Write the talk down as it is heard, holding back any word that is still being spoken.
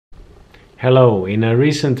Hello, in a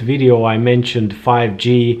recent video I mentioned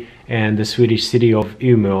 5G and the Swedish city of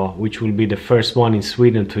Umeå, which will be the first one in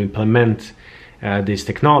Sweden to implement this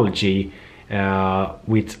technology.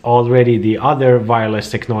 With already the other wireless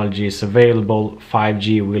technologies available,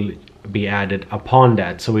 5G will be added upon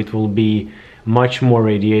that, so it will be much more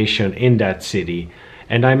radiation in that city.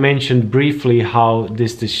 And I mentioned briefly how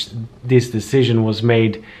this decision was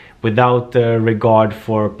made without regard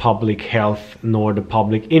for public health nor the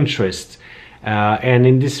public interest. And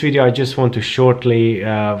in this video I just want to shortly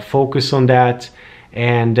focus on that,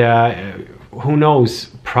 and who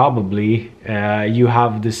knows, probably you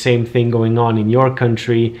have the same thing going on in your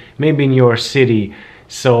country, maybe in your city,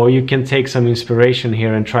 so you can take some inspiration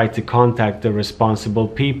here and try to contact the responsible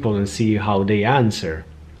people and see how they answer.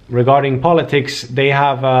 Regarding politics, they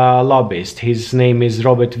have a lobbyist. His name is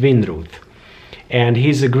Robert Winroth, and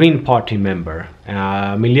he's a Green Party member,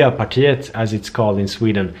 Miljöpartiet as it's called in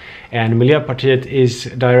Sweden. And Miljöpartiet is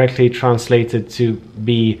directly translated to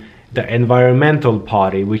be the environmental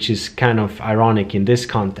party, which is kind of ironic in this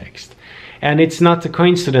context. And it's not a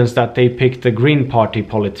coincidence that they picked a Green Party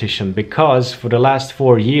politician, because for the last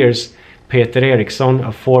 4 years Peter Eriksson,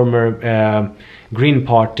 a former Green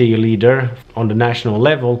Party leader on the national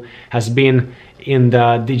level, has been in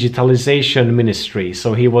the digitalization ministry.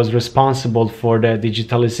 So he was responsible for the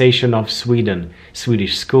digitalization of Sweden,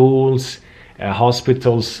 Swedish schools,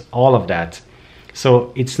 hospitals, all of that.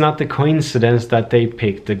 So it's not a coincidence that they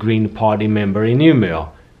picked the Green Party member in Umeå.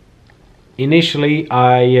 Initially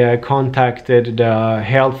I contacted the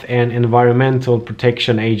Health and Environmental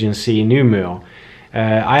Protection Agency in Umeå.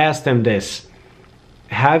 I asked them this: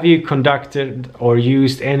 have you conducted or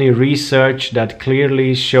used any research that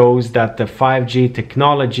clearly shows that the 5G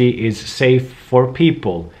technology is safe for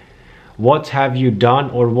people? What have you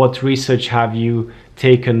done, or what research have you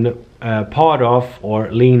taken part of or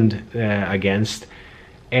leaned against?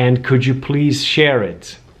 And could you please share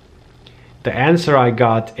it? The answer I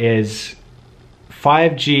got is: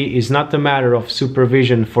 5G is not a matter of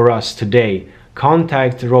supervision for us today.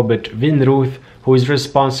 Contact Robert Winroth, who is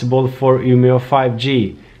responsible for Umeå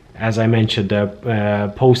 5G, as I mentioned,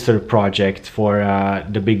 the poster project for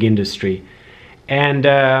the big industry. And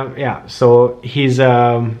yeah, so he's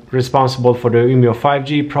responsible for the Umeå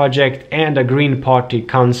 5G project and a Green Party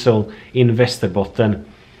council in Västerbotten.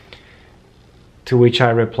 To which I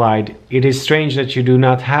replied, it is strange that you do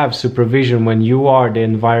not have supervision when you are the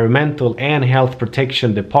Environmental and Health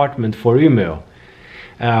Protection Department for Umeå.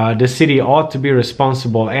 The city ought to be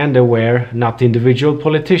responsible and aware, not individual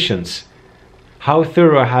politicians. How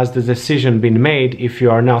thorough has the decision been made if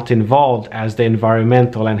you are not involved as the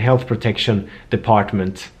Environmental and Health Protection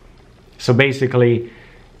Department? So basically,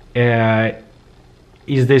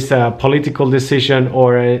 is this a political decision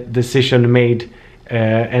or a decision made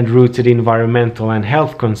and rooted in environmental and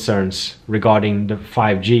health concerns regarding the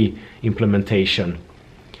 5G implementation?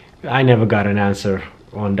 I never got an answer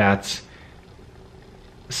on that.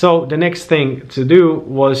 So the next thing to do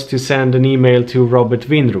was to send an email to Robert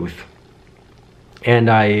Winroth, and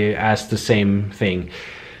I asked the same thing.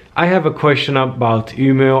 I have a question about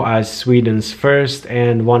Umeå as Sweden's first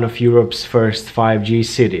and one of Europe's first 5G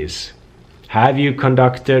cities. Have you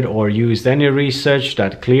conducted or used any research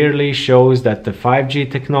that clearly shows that the 5G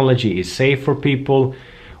technology is safe for people?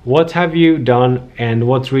 What have you done, and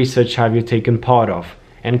what research have you taken part of?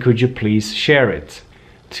 And could you please share it?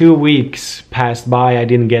 2 weeks passed by, I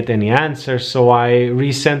didn't get any answer, so I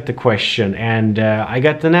resent the question, and I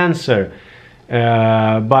got an answer.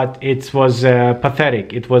 But it was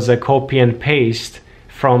pathetic. It was a copy and paste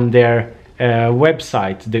from their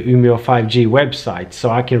website, the Umeå 5G website, so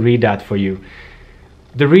I can read that for you.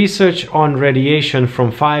 The research on radiation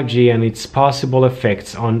from 5G and its possible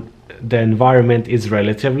effects on the environment is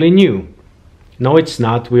relatively new. No, it's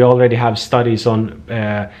not. We already have studies on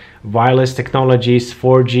wireless technologies,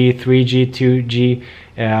 4G, 3G, 2G.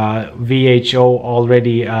 WHO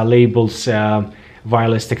already labels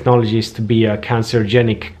wireless technologies to be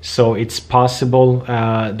cancerogenic, so it's possible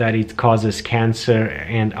that it causes cancer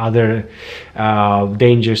and other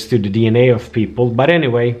dangers to the DNA of people. But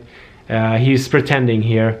anyway, he's pretending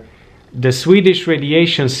here. The Swedish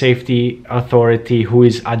Radiation Safety Authority, who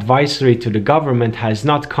is advisory to the government, has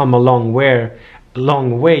not come a long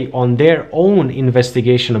way on their own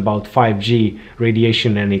investigation about 5G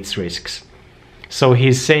radiation and its risks. So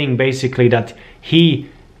he's saying basically that he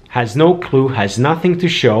has no clue, has nothing to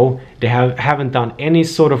show, they haven't done any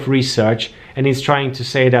sort of research, and he's trying to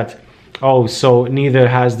say that, oh, so neither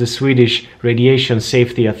has the Swedish Radiation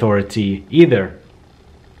Safety Authority either.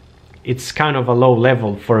 It's kind of a low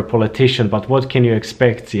level for a politician, but what can you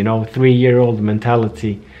expect, you know, 3-year-old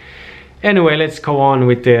mentality. Anyway, let's go on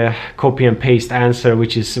with the copy and paste answer,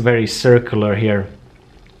 which is very circular here.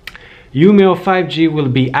 Umeå 5G will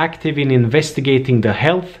be active in investigating the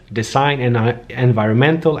health, design and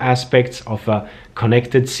environmental aspects of a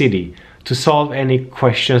connected city to solve any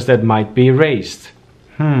questions that might be raised.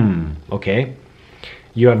 Okay.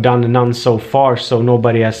 You have done none so far, so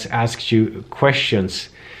nobody has asked you questions.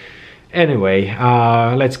 Anyway,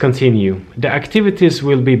 let's continue. The activities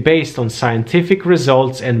will be based on scientific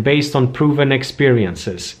results and based on proven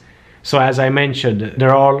experiences. So as I mentioned,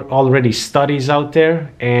 there are already studies out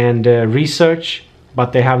there and research,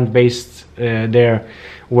 but they haven't based their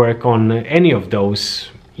work on any of those.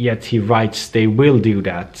 Yet he writes they will do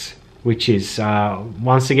that, which is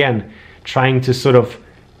once again trying to sort of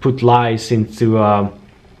put lies into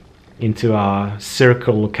a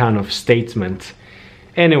circle kind of statement.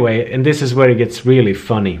 Anyway, and this is where it gets really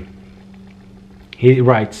funny. He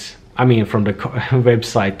writes, I mean from the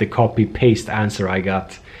website, the copy-paste answer I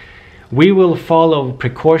got. We will follow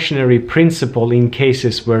precautionary principle in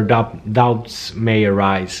cases where doubts may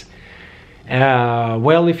arise.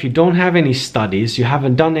 Well, if you don't have any studies, you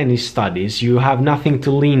haven't done any studies, you have nothing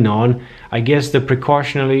to lean on, I guess the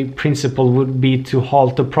precautionary principle would be to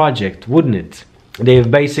halt the project, wouldn't it?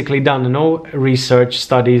 They've basically done no research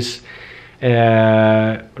studies,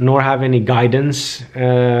 nor have any guidance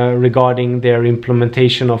regarding their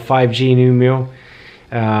implementation of 5G in Umeå.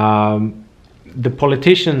 The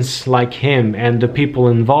politicians like him and the people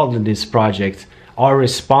involved in this project are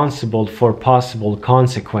responsible for possible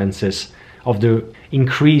consequences of the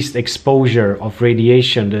increased exposure of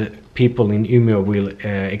radiation the people in Umeå will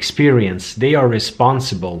experience. They are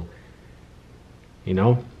responsible, you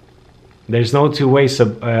know. There's no two ways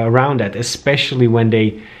around that, especially when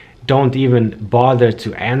they don't even bother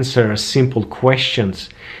to answer simple questions.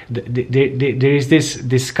 There is this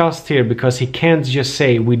disgust here because he can't just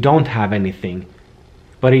say we don't have anything,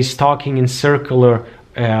 but he's talking in circular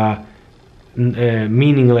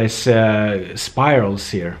meaningless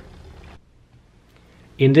spirals here.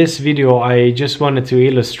 In this video I just wanted to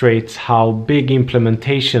illustrate how big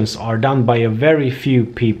implementations are done by a very few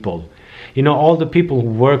people. You know, all the people who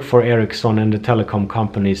work for Ericsson and the telecom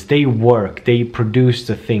companies, they work, they produce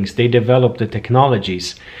the things, they develop the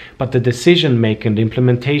technologies, but the decision making, the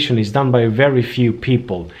implementation is done by very few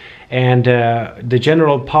people. And the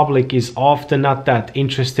general public is often not that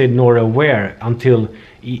interested nor aware until,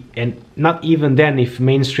 and not even then if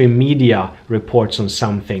mainstream media reports on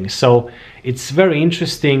something. So it's very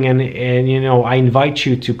interesting, and you know, I invite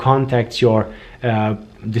you to contact your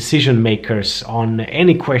decision makers on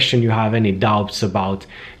any question you have any doubts about,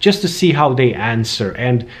 just to see how they answer,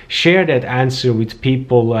 and share that answer with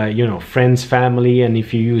people, you know, friends, family, and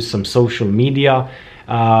if you use some social media,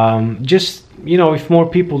 just, you know, if more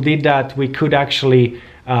people did that, we could actually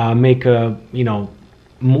make a, you know,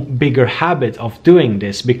 bigger habit of doing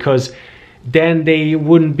this, because then they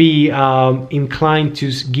wouldn't be inclined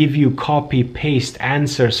to give you copy-paste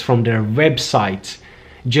answers from their website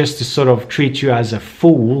just to sort of treat you as a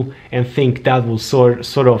fool and think that will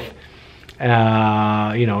sort of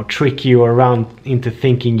you know, trick you around into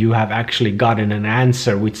thinking you have actually gotten an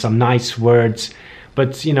answer with some nice words.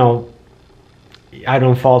 But you know, I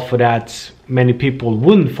don't fall for that. Many people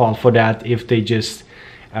wouldn't fall for that if they just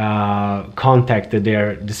contacted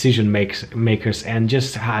their decision makers and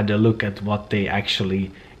just had a look at what they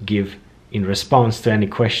actually give in response to any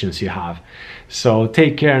questions you have. So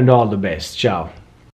take care and all the best. Ciao.